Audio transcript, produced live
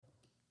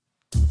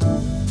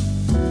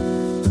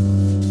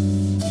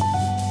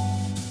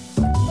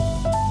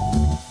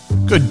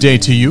Good day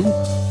to you.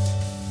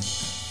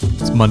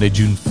 It's Monday,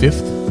 June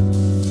 5th,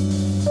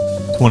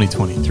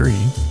 2023.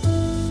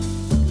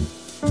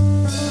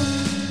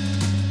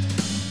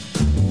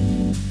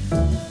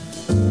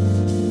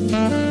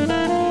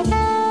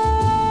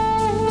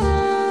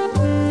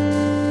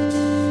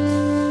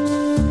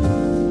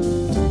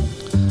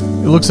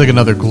 It looks like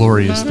another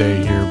glorious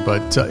day here,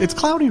 but it's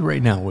cloudy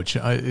right now, which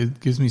it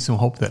gives me some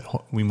hope that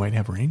we might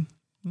have rain.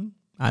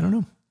 I don't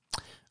know.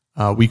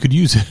 We could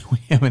use it.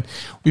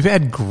 We've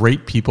had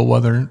great people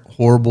weather,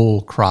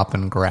 horrible crop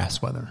and grass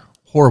weather.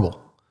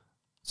 Horrible.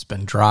 It's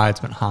been dry.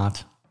 It's been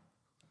hot.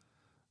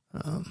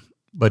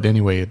 But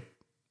anyway,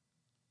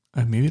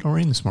 maybe it'll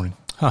rain this morning.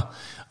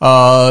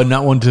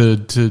 Not one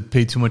to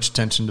pay too much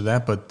attention to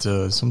that, but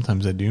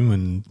sometimes I do.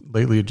 And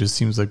lately it just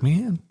seems like,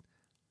 man,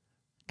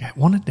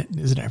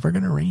 is it ever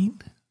going to rain?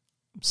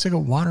 I'm sick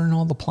of watering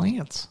all the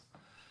plants.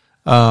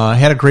 I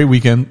had a great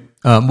weekend.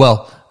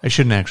 Well, I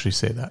shouldn't actually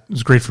say that. It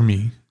was great for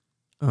me.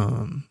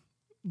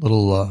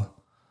 Little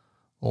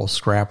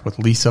scrap with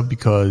Lisa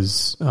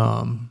because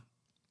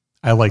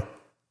I like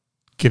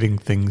getting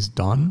things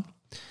done,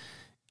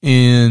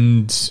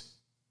 and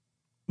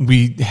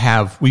we've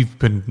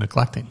been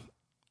neglecting.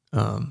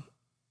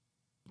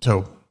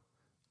 So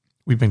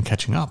we've been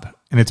catching up,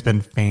 and it's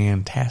been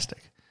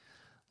fantastic.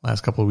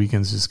 Last couple of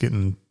weekends, just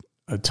getting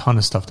a ton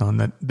of stuff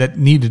done that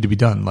needed to be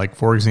done. Like,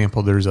 for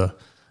example, there's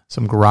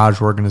some garage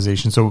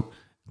organization. So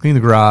clean the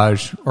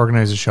garage,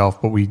 organize the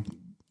shelf, but we've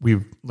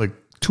like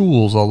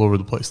tools all over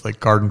the place, like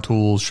garden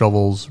tools,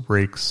 shovels,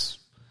 rakes,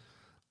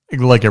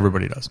 like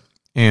everybody does.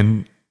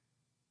 And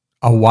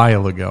a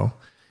while ago,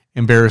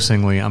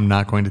 embarrassingly, I'm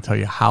not going to tell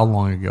you how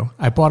long ago,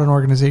 I bought an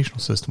organizational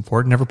system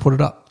for it, never put it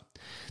up.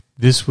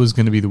 This was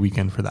going to be the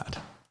weekend for that.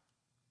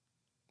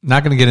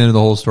 Not going to get into the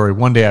whole story.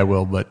 One day I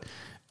will, but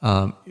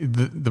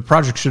the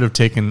project should have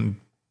taken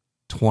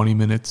 20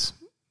 minutes.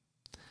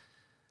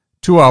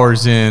 2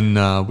 hours in,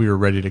 we were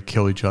ready to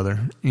kill each other.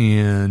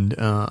 And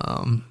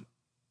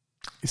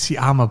see,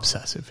 I'm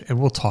obsessive, and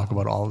we'll talk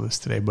about all of this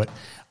today. But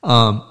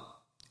at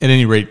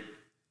any rate,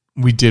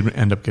 we did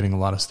end up getting a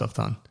lot of stuff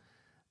done.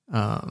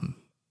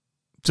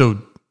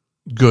 So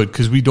good,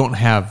 because we don't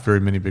have very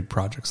many big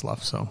projects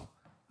left. So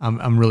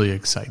I'm really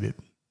excited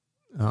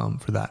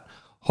for that.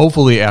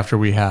 Hopefully, after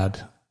we had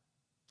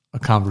a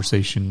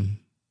conversation,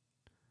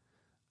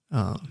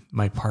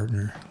 my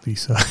partner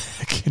Lisa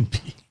can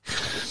be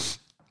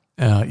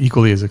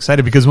equally as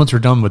excited, because once we're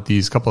done with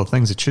these couple of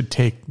things, it should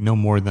take no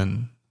more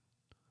than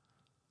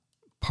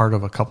part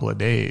of a couple of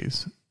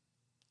days,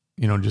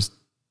 just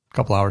a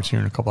couple hours here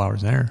and a couple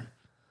hours there.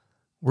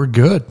 We're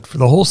good for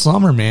the whole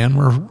summer, man.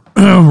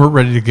 We're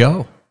ready to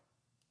go.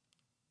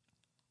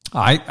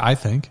 I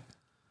think.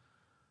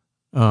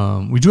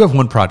 We do have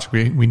one project.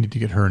 We need to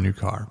get her a new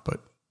car,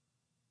 but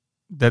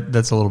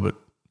that's a little bit.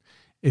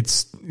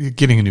 It's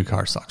getting a new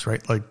car sucks,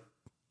 right? Like,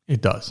 it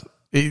does.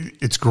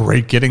 It's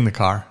great getting the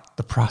car.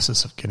 The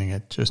process of getting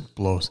it just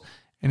blows.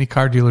 Any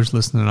car dealers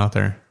listening out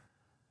there,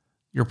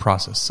 your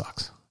process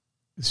sucks.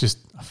 It's just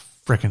a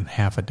freaking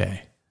half a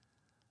day.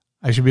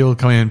 I should be able to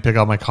come in, pick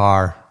out my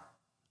car,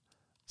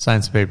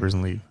 sign some papers,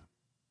 and leave.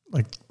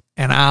 Like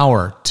an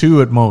hour,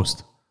 2 at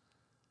most.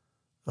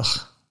 Ugh,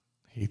 I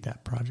hate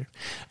that project.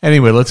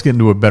 Anyway, let's get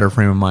into a better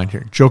frame of mind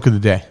here. Joke of the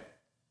day.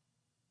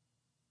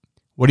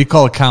 What do you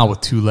call a cow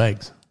with 2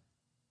 legs?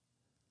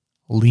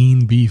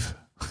 Lean beef.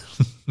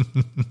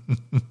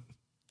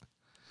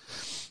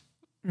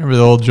 Remember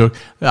the old joke?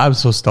 I was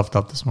so stuffed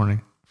up this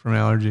morning from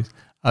allergies.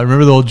 I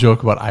remember the old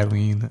joke about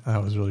Eileen.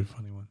 That was a really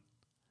funny one.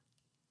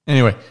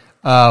 Anyway,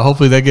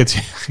 hopefully that gets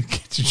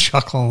you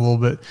chuckling a little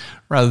bit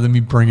rather than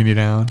me bringing you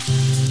down.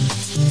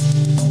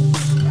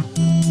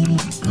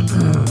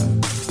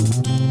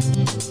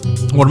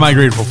 What am I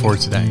grateful for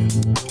today?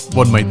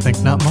 One might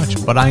think not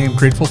much, but I am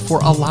grateful for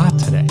a lot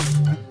today.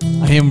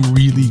 I am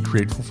really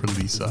grateful for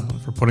Lisa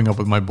for putting up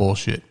with my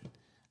bullshit.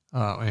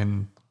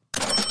 And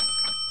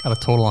got a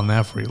total on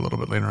that for you a little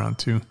bit later on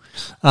too.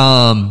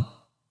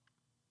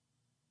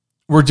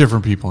 We're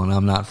different people, and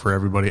I'm not for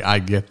everybody. I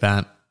get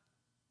that.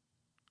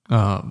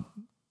 I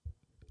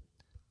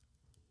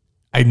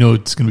know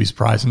it's going to be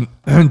surprising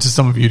to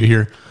some of you to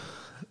hear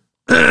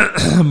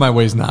my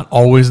way is not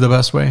always the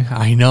best way.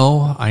 I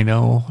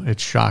know.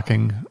 It's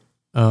shocking.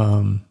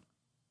 But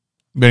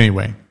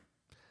anyway,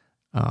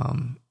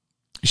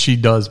 she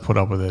does put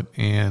up with it,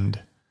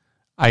 and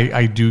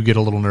I do get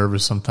a little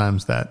nervous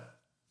sometimes that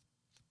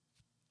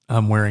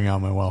I'm wearing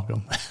out my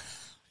welcome.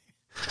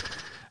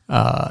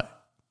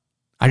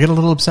 I get a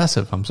little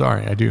obsessive. I'm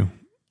sorry. I do.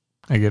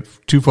 I get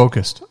too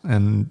focused,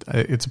 and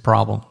it's a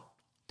problem.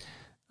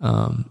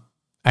 I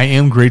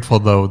am grateful,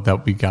 though,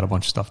 that we got a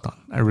bunch of stuff done.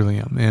 I really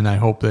am. And I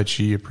hope that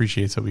she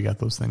appreciates that we got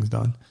those things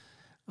done.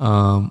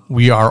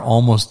 We are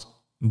almost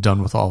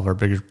done with all of our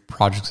bigger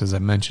projects, as I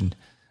mentioned.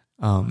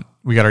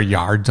 We got our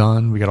yard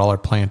done. We got all our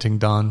planting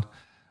done.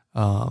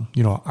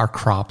 Our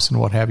crops and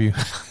what have you.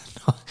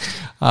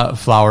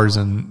 Flowers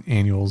and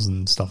annuals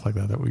and stuff like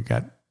that we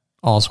got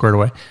all squared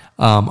away.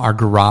 Our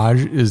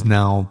garage is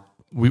now,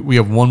 we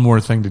have one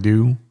more thing to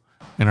do,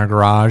 in our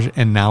garage,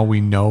 and now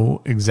we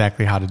know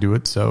exactly how to do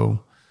it.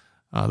 So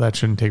that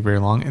shouldn't take very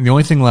long. And the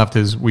only thing left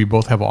is we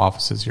both have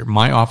offices here.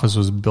 My office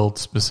was built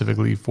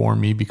specifically for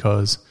me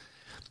because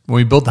when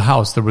we built the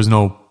house, there was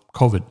no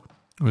COVID.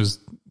 It was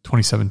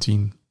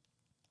 2017.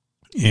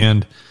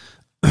 And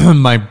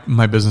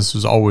my business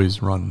was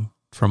always run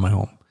from my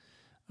home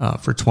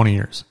for 20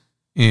 years.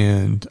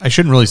 And I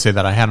shouldn't really say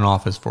that. I had an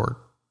office for,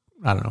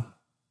 8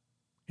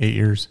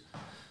 years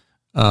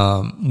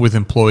with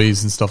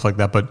employees and stuff like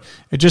that. But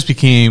it just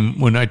became,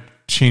 when I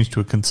changed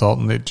to a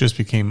consultant, it just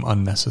became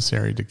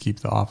unnecessary to keep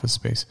the office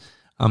space.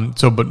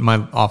 But my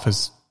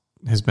office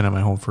has been at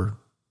my home for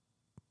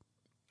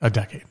a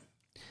decade.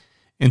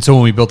 And so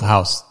when we built the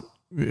house,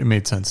 it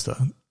made sense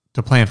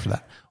to plan for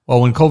that. Well,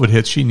 when COVID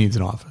hit, she needs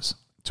an office.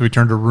 So we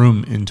turned her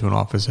room into an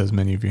office, as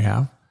many of you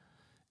have.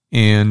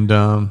 And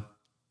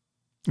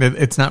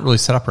it's not really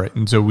set up right.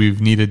 And so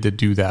we've needed to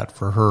do that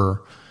for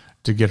her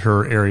to get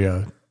her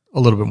area a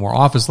little bit more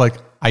office-like.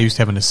 I used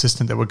to have an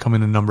assistant that would come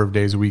in a number of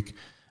days a week.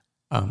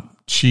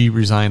 She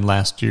resigned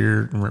last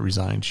year.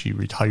 She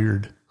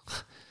retired.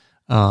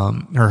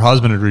 Her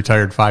husband had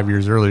retired 5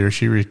 years earlier.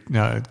 She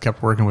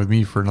kept working with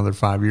me for another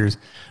 5 years.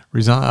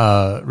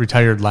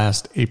 Retired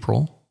last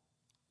April.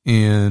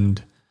 And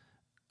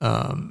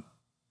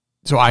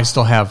so I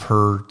still have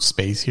her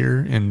space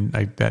here, and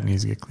that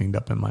needs to get cleaned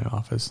up in my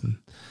office and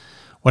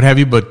what have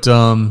you. But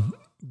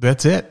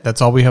that's it.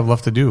 That's all we have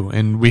left to do.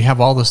 And we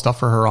have all the stuff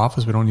for her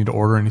office. We don't need to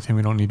order anything.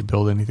 We don't need to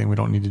build anything. We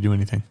don't need to do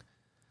anything.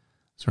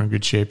 So we're in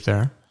good shape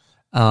there.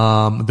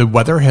 The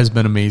weather has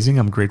been amazing.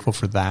 I'm grateful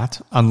for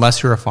that,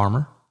 unless you're a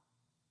farmer.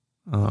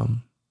 But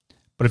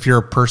if you're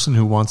a person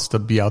who wants to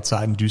be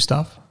outside and do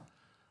stuff,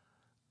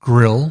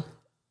 grill,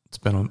 it's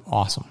been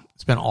awesome.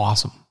 It's been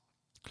awesome.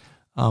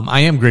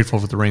 I am grateful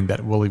for the rain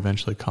that will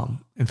eventually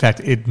come. In fact,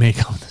 it may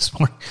come this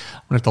morning.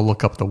 I'm going to have to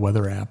look up the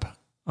weather app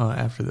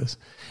after this.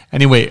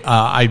 Anyway,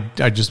 I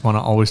just want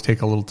to always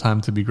take a little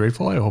time to be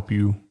grateful. I hope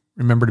you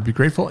remember to be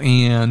grateful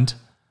and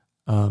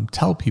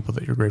tell people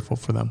that you're grateful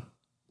for them.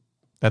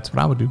 That's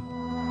what I would do.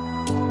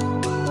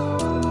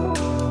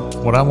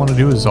 What I want to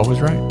do is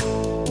always right.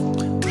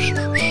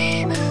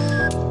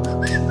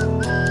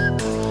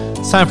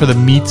 It's time for the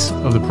meat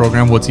of the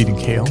program, What's Eating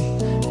Kale.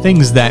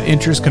 Things that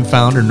interest,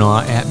 confound, or gnaw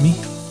at me.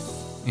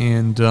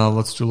 And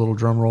let's do a little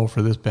drum roll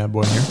for this bad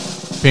boy here.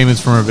 Payments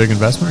from our big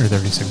investment are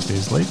 36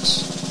 days late.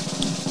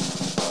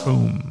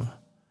 Boom.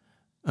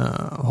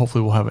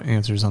 Hopefully we'll have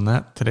answers on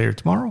that today or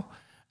tomorrow.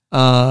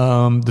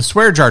 The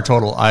swear jar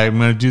total. I'm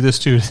going to do this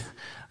too.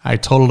 I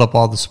totaled up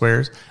all the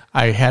swears.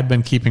 I had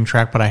been keeping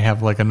track, but I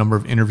have like a number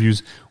of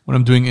interviews. When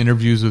I'm doing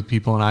interviews with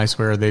people and I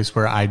swear or they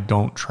swear, I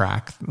don't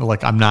track.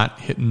 Like I'm not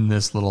hitting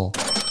this little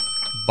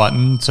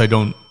button, so I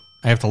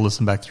have to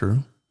listen back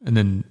through. And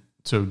then,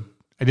 so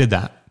I did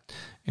that.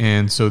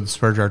 And so the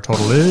swear jar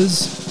total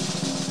is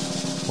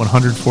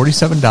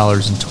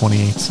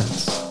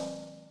 $147.28.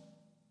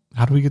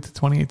 How do we get to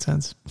 28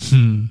 cents?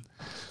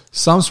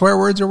 Some swear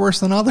words are worse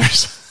than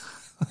others.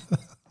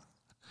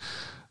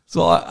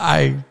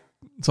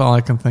 That's all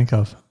I can think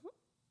of.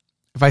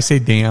 If I say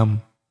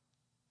damn,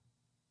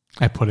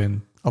 I put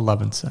in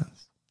 11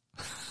 cents.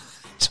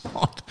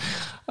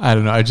 I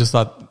don't know. I just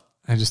thought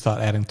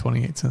adding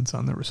 28 cents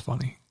on there was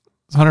funny.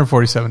 It's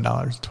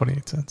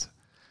 $147.28.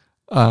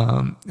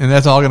 And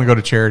that's all going to go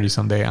to charity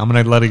someday. I'm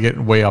going to let it get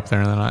way up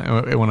there. And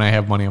then when I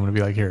have money, I'm going to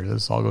be like, here,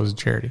 this all goes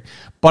to charity.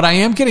 But I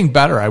am getting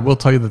better. I will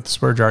tell you that the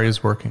swear jar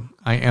is working.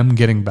 I am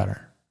getting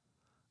better.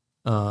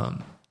 I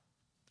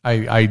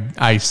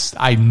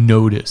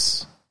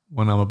notice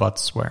when I'm about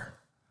to swear,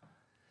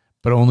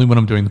 but only when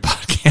I'm doing the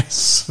podcast.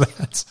 So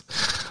that's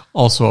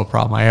also a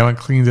problem. I haven't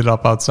cleaned it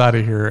up outside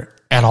of here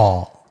at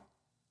all.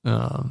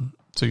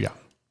 So yeah,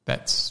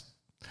 that's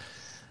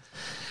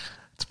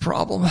a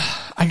problem.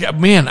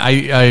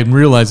 I'm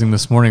realizing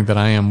this morning that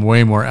I am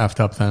way more effed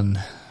up than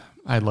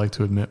I'd like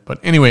to admit. But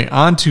anyway,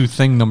 on to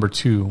thing number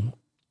 2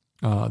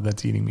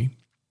 that's eating me.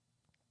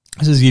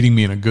 This is eating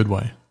me in a good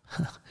way.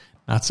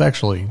 Not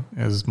sexually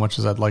as much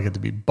as I'd like it to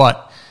be,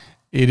 but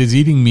it is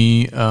eating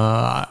me.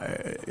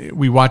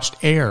 We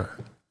watched Air,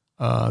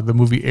 the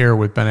movie Air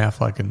with Ben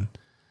Affleck and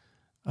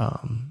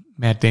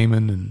Matt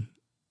Damon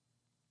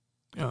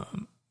and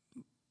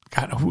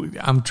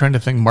I'm trying to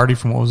think. Marty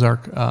from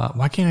Ozark.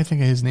 Why can't I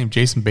think of his name?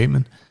 Jason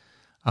Bateman.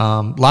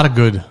 A lot of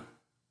good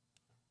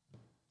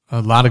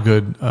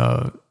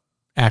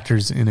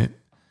actors in it.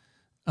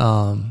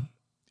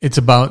 It's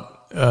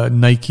about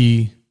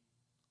Nike,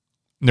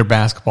 their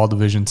basketball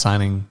division,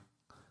 signing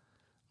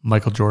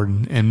Michael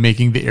Jordan and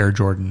making the Air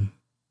Jordan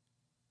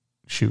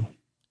shoe.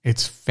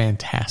 It's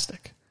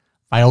fantastic.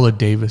 Viola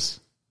Davis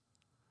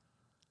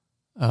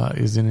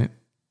is in it.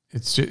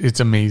 It's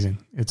amazing.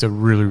 It's a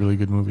really, really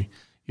good movie.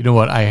 You know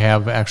what? I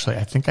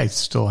think I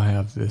still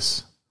have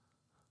this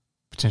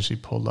potentially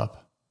pulled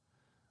up.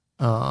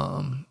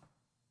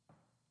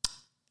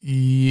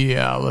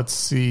 Yeah, let's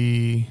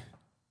see.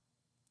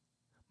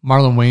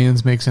 Marlon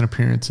Wayans makes an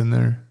appearance in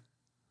there.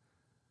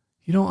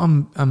 You know,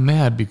 I'm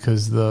mad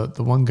because the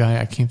one guy,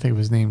 I can't think of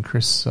his name,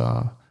 Chris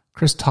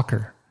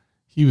Tucker.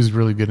 He was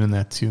really good in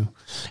that too.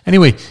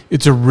 Anyway,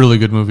 it's a really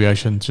good movie. I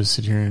shouldn't just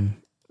sit here and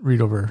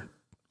read over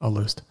a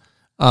list.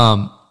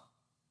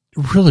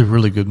 Really,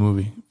 really good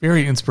movie.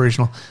 Very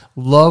inspirational.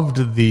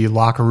 Loved the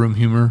locker room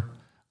humor.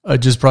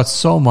 Just brought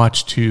so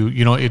much to,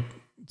 it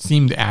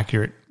seemed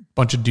accurate.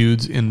 Bunch of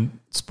dudes in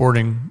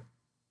sporting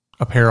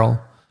apparel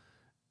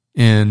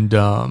and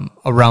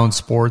around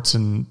sports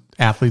and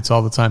athletes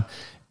all the time.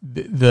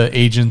 The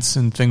agents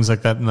and things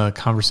like that in the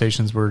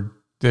conversations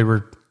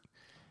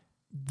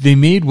they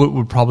made what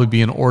would probably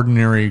be an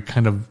ordinary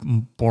kind of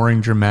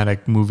boring,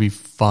 dramatic movie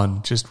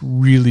fun. Just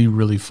really,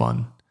 really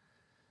fun.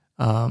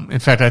 In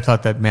fact, I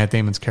thought that Matt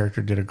Damon's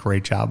character did a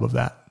great job of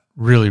that.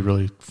 Really,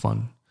 really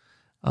fun.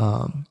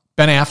 Ben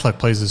Affleck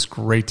plays this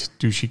great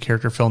douchey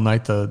character. Phil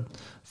Knight, the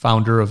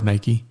founder of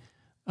Nike.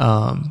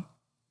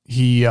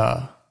 He's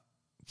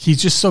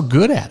just so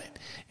good at it.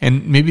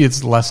 And maybe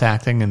it's less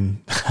acting,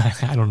 and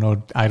I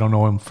don't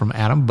know him from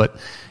Adam, but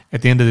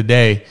at the end of the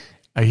day,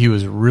 he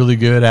was really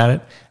good at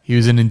it. He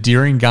was an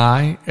endearing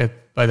guy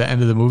by the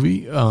end of the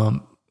movie,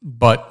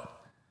 but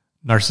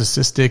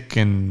narcissistic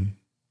and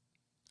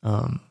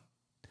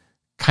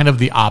kind of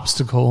the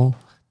obstacle,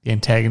 the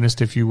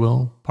antagonist, if you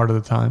will, part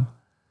of the time.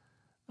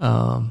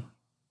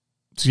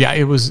 So yeah,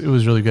 it was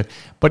really good.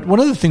 But one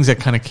of the things that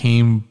kind of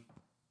came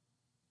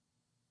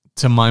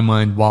to my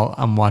mind while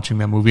I'm watching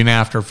that movie, and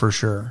after for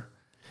sure,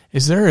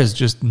 is there is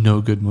just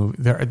no good movie.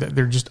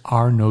 There just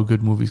are no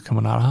good movies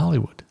coming out of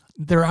Hollywood.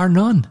 There are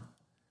none.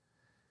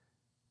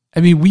 I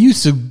mean, we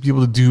used to be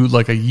able to do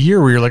like a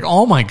year where you're like,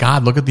 oh my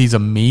God, look at these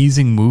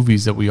amazing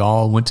movies that we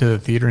all went to the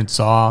theater and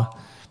saw.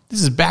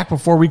 This is back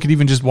before we could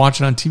even just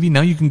watch it on TV.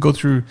 Now you can go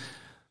through,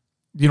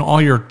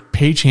 all your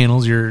pay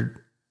channels,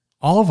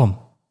 all of them.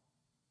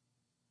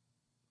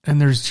 And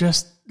there's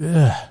just,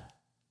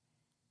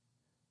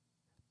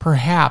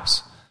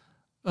 perhaps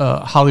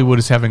Hollywood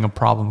is having a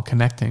problem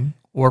connecting,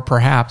 or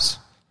perhaps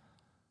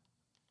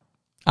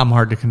I'm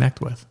hard to connect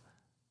with.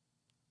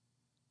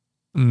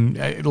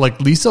 Like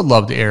Lisa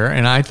loved Air,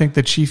 and I think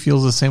that she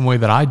feels the same way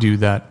that I do,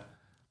 that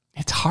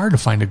it's hard to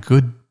find a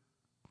good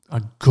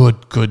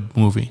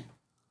movie.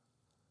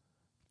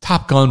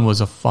 Top Gun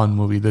was a fun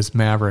movie. This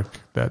Maverick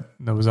that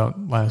was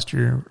out last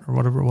year or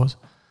whatever it was.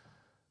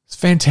 It's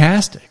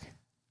fantastic.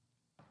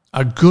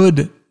 A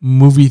good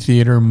movie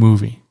theater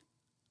movie.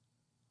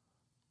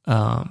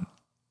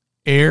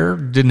 Air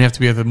didn't have to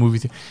be at the movie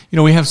theater.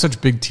 We have such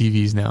big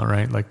TVs now,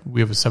 right? Like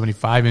we have a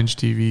 75-inch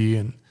TV,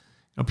 and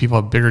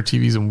people have bigger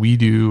TVs than we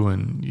do,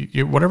 and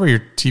whatever your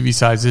TV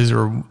size is,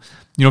 or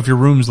if your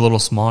room's a little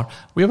smaller.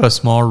 We have a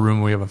smaller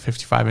room. We have a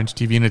 55-inch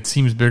TV, and it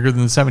seems bigger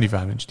than the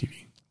 75-inch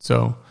TV.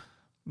 So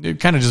it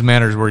kind of just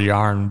matters where you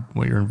are and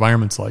what your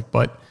environment's like.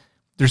 But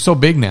they're so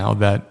big now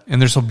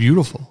and they're so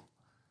beautiful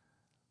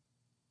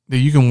that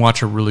you can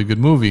watch a really good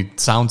movie.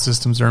 Sound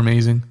systems are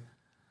amazing,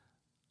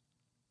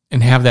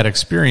 and have that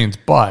experience.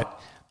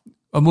 But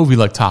a movie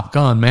like Top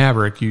Gun,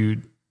 Maverick,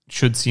 you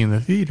should see in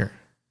the theater.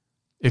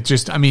 It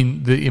just, the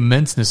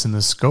immenseness and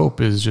the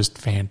scope is just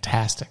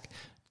fantastic.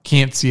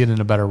 Can't see it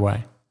in a better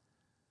way.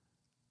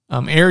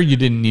 Air you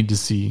didn't need to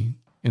see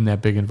in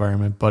that big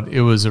environment, but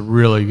it was a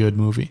really good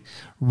movie.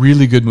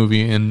 Really good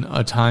movie in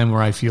a time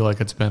where I feel like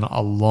it's been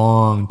a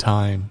long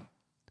time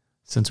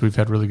since we've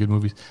had really good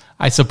movies.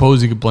 I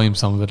suppose you could blame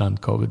some of it on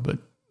COVID, but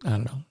I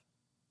don't know.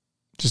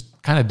 Just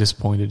kind of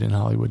disappointed in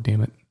Hollywood,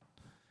 damn it.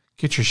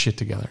 Get your shit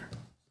together.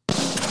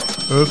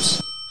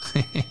 Oops.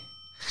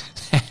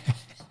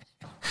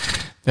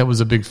 That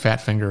was a big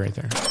fat finger right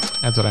there.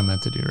 That's what I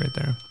meant to do right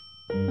there.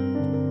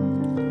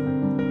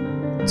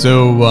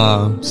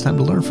 So it's time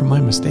to learn from my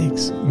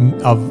mistakes,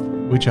 of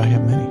which I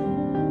have many.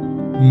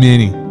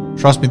 Many.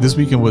 Trust me, this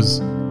weekend was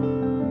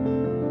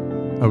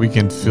a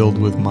weekend filled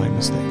with my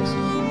mistakes.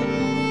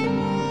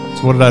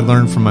 So what did I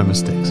learn from my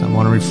mistakes? I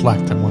want to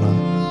reflect. I want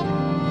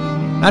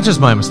to, not just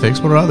my mistakes,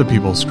 what do other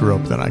people screw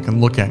up that I can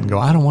look at and go,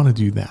 I don't want to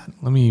do that.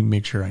 Let me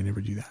make sure I never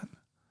do that.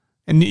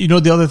 And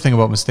the other thing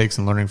about mistakes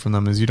and learning from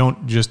them is you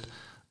don't just,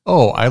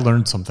 I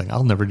learned something,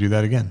 I'll never do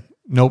that again.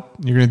 Nope.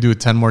 You're going to do it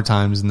 10 more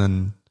times, and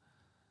then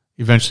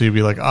eventually you'll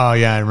be like, oh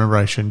yeah, I remember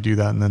I shouldn't do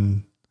that. And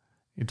then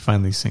it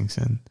finally sinks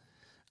in.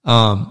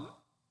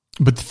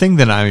 But the thing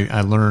that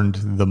I learned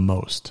the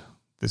most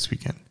this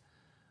weekend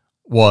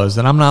was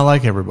that I'm not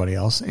like everybody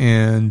else.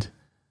 And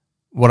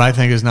what I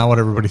think is not what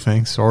everybody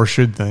thinks or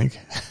should think.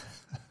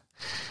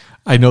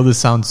 I know this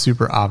sounds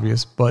super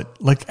obvious, but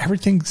like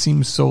everything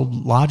seems so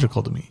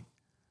logical to me.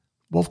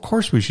 Well, of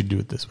course we should do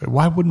it this way.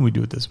 Why wouldn't we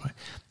do it this way?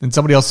 And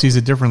somebody else sees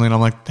it differently, and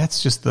I'm like,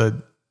 that's just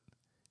the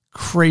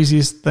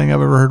craziest thing I've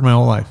ever heard in my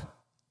whole life.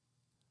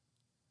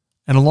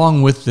 And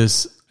along with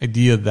this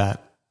idea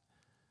that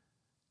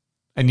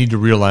I need to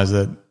realize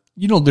that,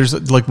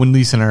 there's like when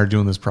Lisa and I are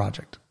doing this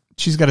project,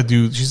 she's got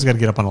to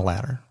get up on a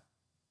ladder.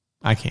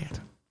 I can't.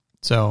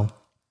 So,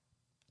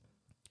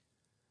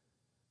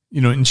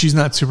 and she's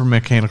not super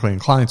mechanically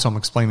inclined, so I'm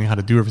explaining how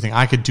to do everything.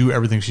 I could do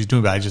everything she's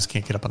doing, but I just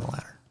can't get up on the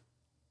ladder.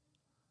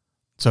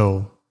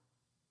 So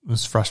it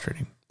was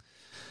frustrating.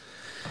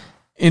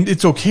 And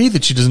it's okay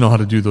that she doesn't know how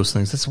to do those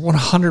things. That's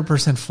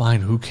 100%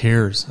 fine. Who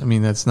cares? I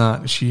mean,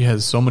 she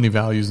has so many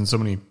values and so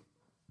many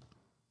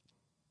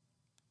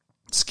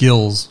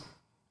skills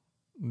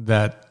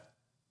that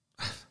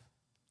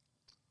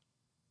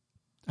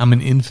I'm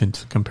an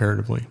infant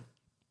comparatively.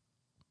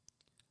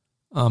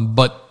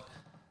 But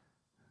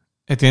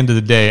at the end of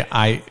the day,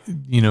 I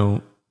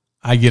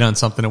get on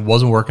something that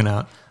wasn't working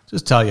out.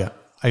 Just tell you,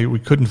 we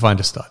couldn't find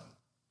a stud.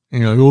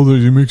 And you're like, oh,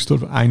 they make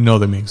stud. I know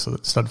they make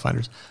stud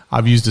finders.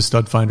 I've used a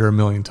stud finder a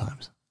million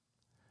times.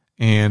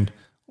 And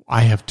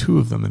I have 2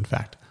 of them, in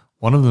fact.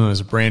 One of them is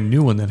a brand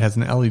new one that has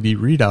an LED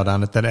readout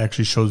on it that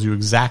actually shows you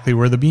exactly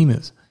where the beam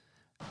is.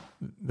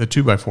 The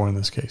 2x4 in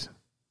this case.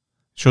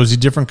 Shows you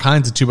different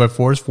kinds of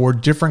 2x4s for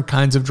different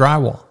kinds of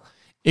drywall.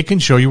 It can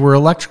show you where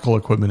electrical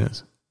equipment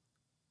is.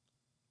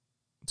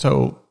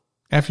 So,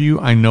 after you,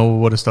 I know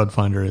what a stud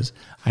finder is.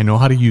 I know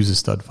how to use a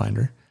stud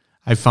finder.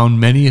 I found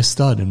many a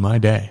stud in my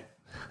day.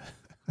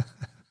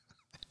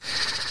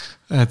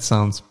 That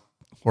sounds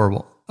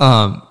horrible.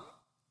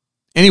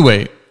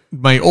 Anyway,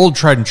 my old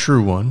tried and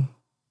true one,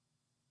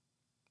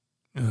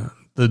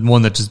 the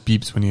one that just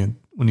beeps when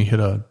you hit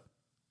a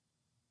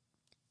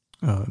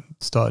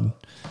stud,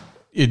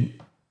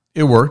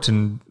 it worked,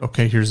 and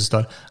okay, here's a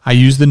stud. I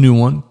used the new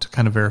one to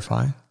kind of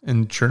verify,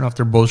 and sure enough,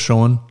 they're both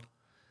showing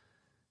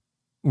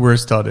where a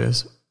stud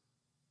is.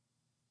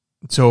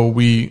 So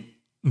we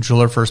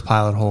drill our first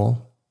pilot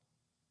hole,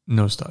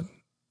 no stud.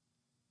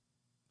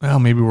 Well,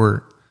 maybe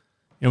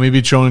maybe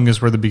it's showing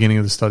us where the beginning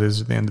of the stud is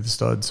at the end of the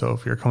stud. So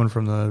if you're coming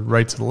from the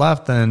right to the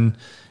left, then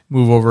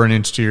move over an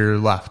inch to your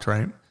left,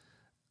 right?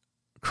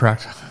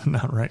 Correct.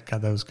 Not right.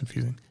 God, that was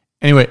confusing.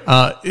 Anyway,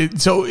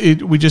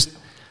 we just,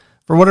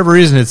 for whatever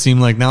reason, it seemed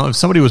like now if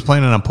somebody was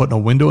planning on putting a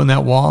window in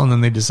that wall and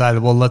then they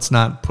decided, well, let's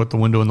not put the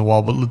window in the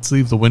wall, but let's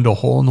leave the window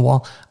hole in the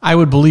wall, I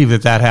would believe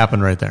that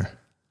happened right there.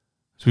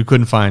 So we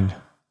couldn't find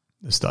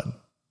the stud.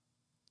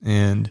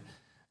 And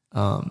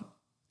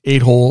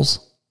 8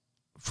 holes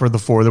for the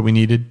 4 that we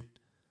needed.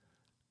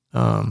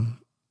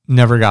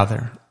 Never got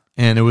there,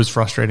 and it was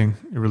frustrating.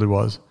 It really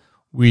was.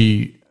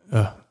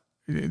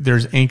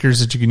 There's anchors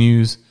that you can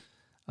use.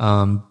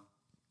 Of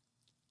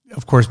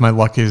course, my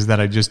luck is that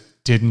I just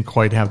didn't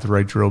quite have the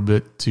right drill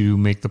bit to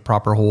make the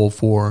proper hole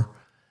for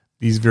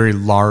these very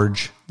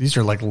large. These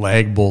are like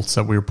lag bolts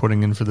that we were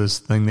putting in for this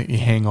thing that you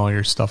hang all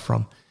your stuff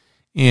from,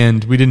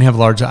 and I didn't have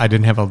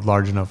a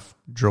large enough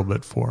drill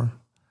bit for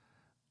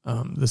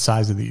the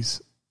size of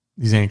these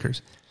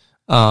anchors.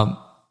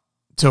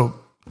 So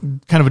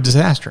kind of a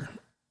disaster.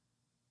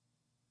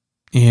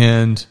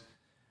 And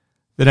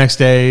the next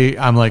day,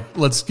 I'm like,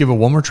 let's give it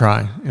one more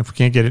try. If we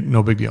can't get it,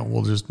 no big deal.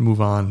 We'll just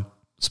move on,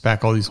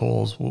 spack all these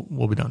holes.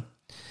 We'll be done.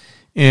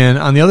 And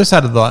on the other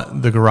side of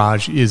the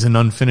garage is an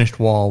unfinished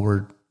wall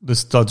where the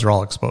studs are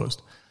all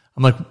exposed.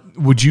 I'm like,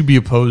 would you be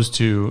opposed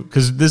to,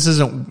 because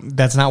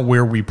that's not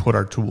where we put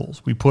our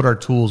tools. We put our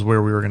tools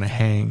where we were going to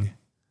hang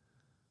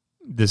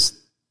this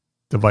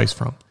device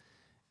from.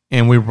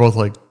 And we were both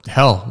like,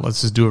 hell,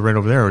 let's just do it right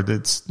over there.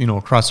 It's,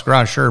 across the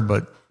garage, sure,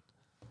 but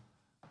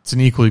it's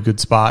an equally good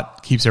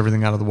spot. Keeps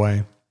everything out of the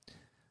way.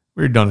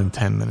 We were done in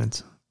 10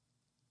 minutes.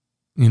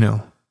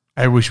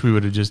 I wish we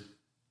would have just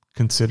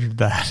considered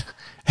that.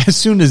 As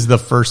soon as the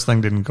first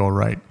thing didn't go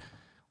right,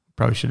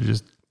 probably should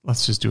have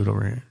let's just do it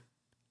over here.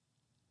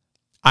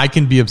 I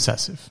can be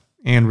obsessive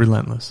and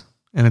relentless,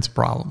 and it's a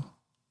problem.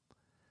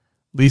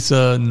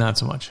 Lisa, not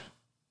so much.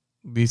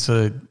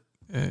 Lisa,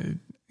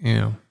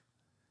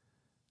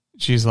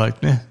 she's like,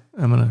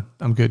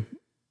 I'm good.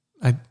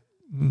 I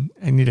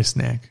need a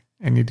snack.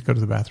 I need to go to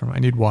the bathroom. I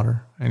need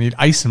water. I need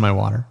ice in my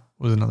water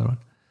was another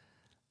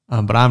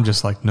one. But I'm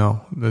just like,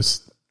 no,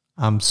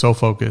 I'm so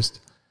focused.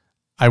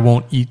 I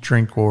won't eat,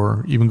 drink,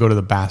 or even go to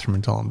the bathroom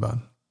until I'm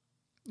done.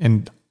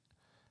 And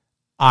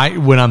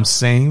when I'm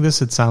saying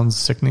this, it sounds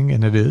sickening,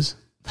 and it is.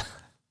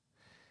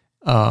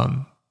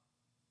 And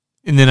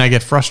then I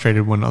get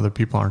frustrated when other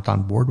people aren't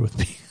on board with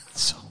me.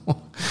 So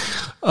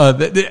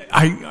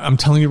I'm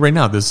telling you right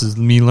now, this is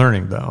me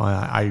learning,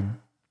 though.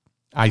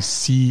 I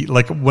see,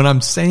 like, when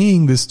I'm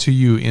saying this to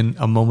you in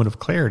a moment of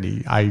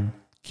clarity, I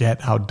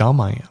get how dumb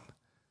I am.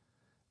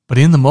 But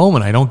in the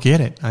moment, I don't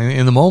get it.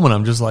 In the moment,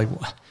 I'm just like,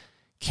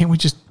 can't we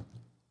just...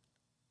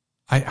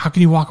 how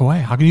can you walk away?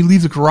 How can you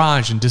leave the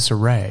garage in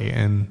disarray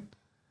and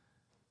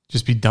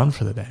just be done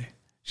for the day?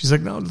 She's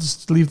like, no,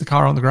 let's leave the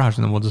car out in the garage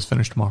and then we'll just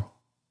finish tomorrow.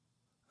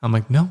 I'm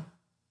like, no,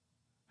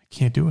 I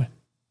can't do it.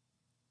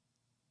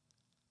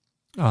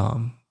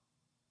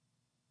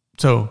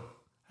 So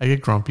I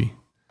get grumpy.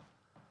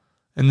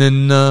 And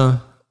then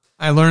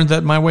I learned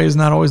that my way is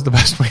not always the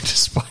best way,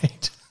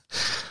 despite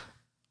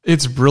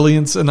its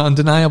brilliance and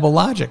undeniable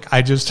logic.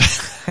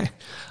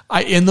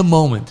 In the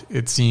moment,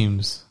 it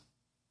seems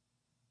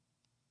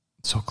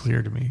so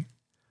clear to me.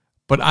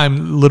 But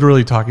I'm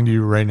literally talking to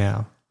you right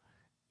now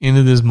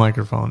into this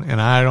microphone,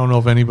 and I don't know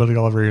if anybody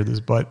will ever hear this,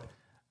 but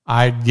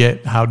I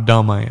get how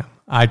dumb I am.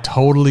 I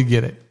totally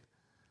get it.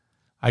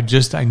 I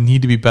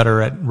need to be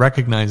better at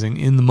recognizing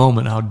in the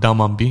moment how dumb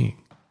I'm being.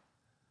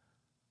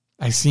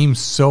 I seem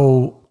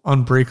so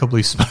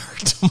unbreakably smart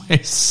to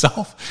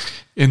myself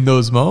in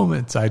those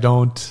moments. I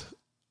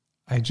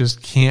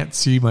just can't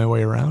see my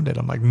way around it.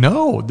 I'm like,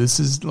 no,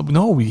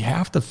 we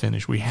have to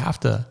finish.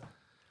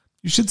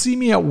 You should see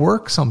me at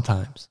work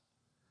sometimes.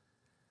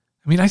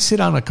 I mean, I sit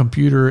on a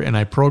computer and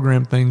I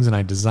program things and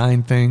I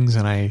design things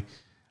and I,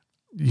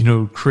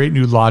 create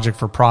new logic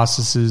for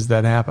processes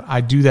that happen. I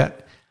do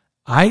that.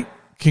 I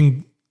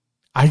can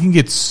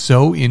get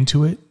so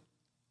into it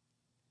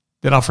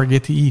that I'll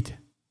forget to eat.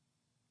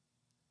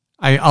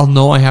 I'll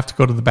know I have to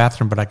go to the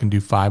bathroom, but I can do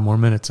 5 more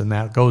minutes, and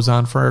that goes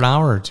on for an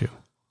hour or two.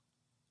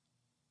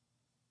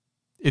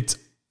 It's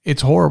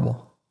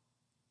horrible.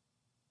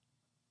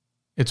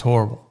 It's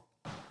horrible.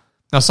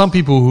 Now, some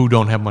people who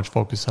don't have much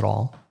focus at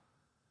all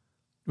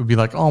would be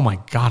like, oh my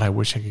God, I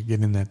wish I could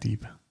get in that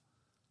deep.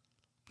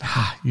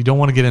 You don't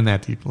want to get in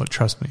that deep.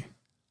 Trust me.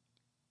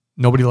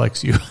 Nobody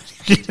likes you.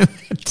 You get in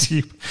that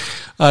deep.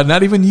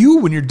 Not even you.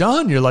 When you're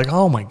done, you're like,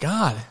 oh my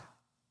God.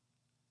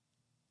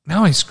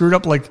 Now I screwed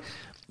up. Like,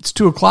 it's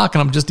 2:00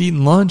 and I'm just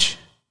eating lunch.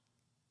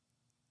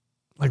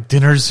 Like,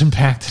 dinner's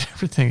impacted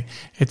everything.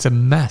 It's a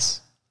mess.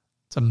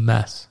 It's a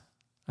mess.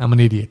 I'm an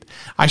idiot.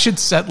 I should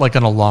set like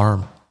an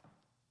alarm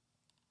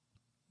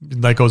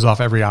that goes off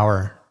every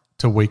hour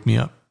to wake me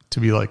up, to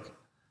be like,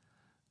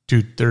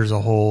 dude, there's a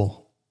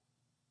whole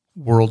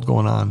world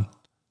going on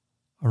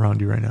around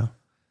you right now.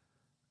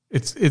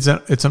 It's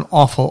an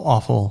awful,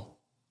 awful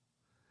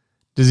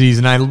disease.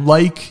 And I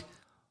like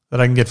that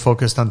I can get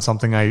focused on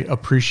something. I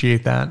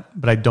appreciate that,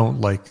 but I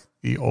don't like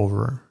the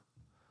over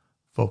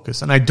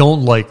focus. And I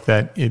don't like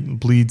that it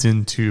bleeds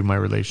into my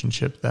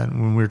relationship. That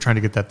when we were trying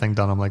to get that thing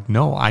done, I'm like,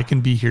 no, I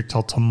can be here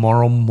till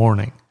tomorrow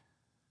morning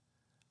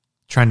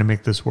trying to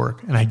make this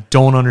work. And I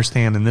don't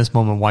understand in this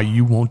moment why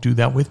you won't do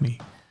that with me.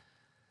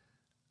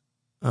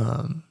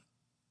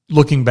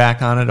 Looking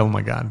back on it, oh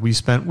my God,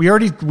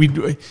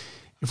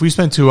 if we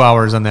spent 2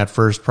 hours on that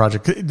first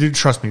project, dude,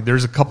 trust me,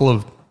 there's a couple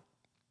of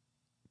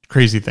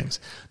crazy things.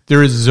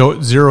 There is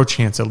zero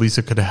chance that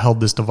Lisa could have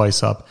held this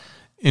device up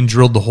and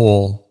drilled the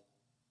hole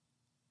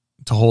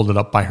to hold it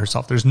up by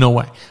herself. There's no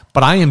way.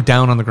 But I am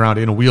down on the ground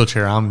in a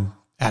wheelchair. I'm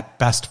at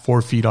best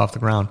 4 feet off the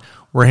ground.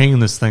 We're hanging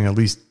this thing at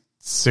least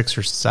 6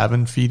 or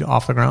 7 feet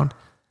off the ground.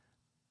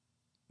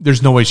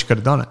 There's no way she could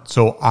have done it.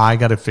 So I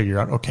got to figure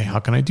out, okay, how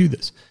can I do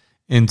this?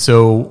 And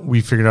so we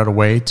figured out a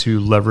way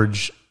to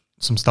leverage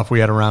some stuff we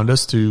had around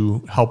us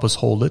to help us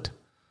hold it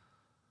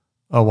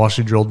while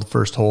she drilled the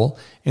first hole.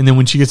 And then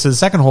when she gets to the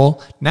second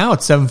hole, now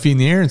it's 7 feet in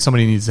the air and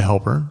somebody needs to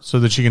help her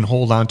so that she can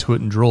hold on to it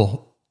and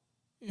drill,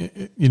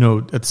 at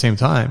the same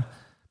time.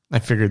 I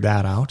figured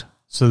that out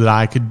so that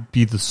I could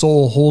be the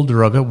sole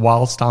holder of it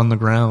whilst on the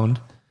ground,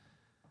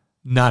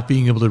 not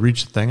being able to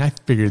reach the thing. I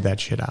figured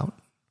that shit out.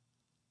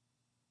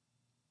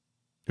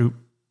 Oop.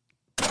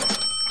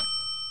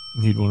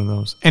 Need one of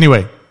those.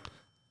 Anyway,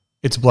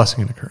 it's a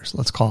blessing and a curse.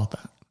 Let's call it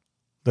that.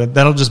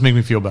 That'll just make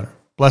me feel better.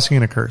 Blessing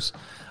and a curse.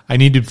 I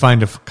need to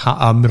find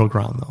a middle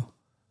ground, though.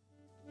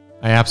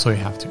 I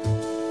absolutely have to.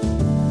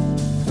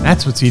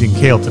 That's what's eating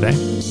kale today.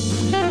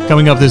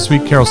 Coming up this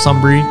week, Carol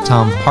Sumbry,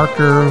 Tom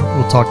Parker.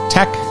 We'll talk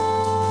tech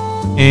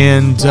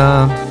and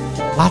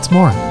lots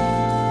more.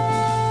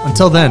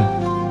 Until then,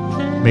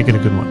 make it a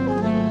good one.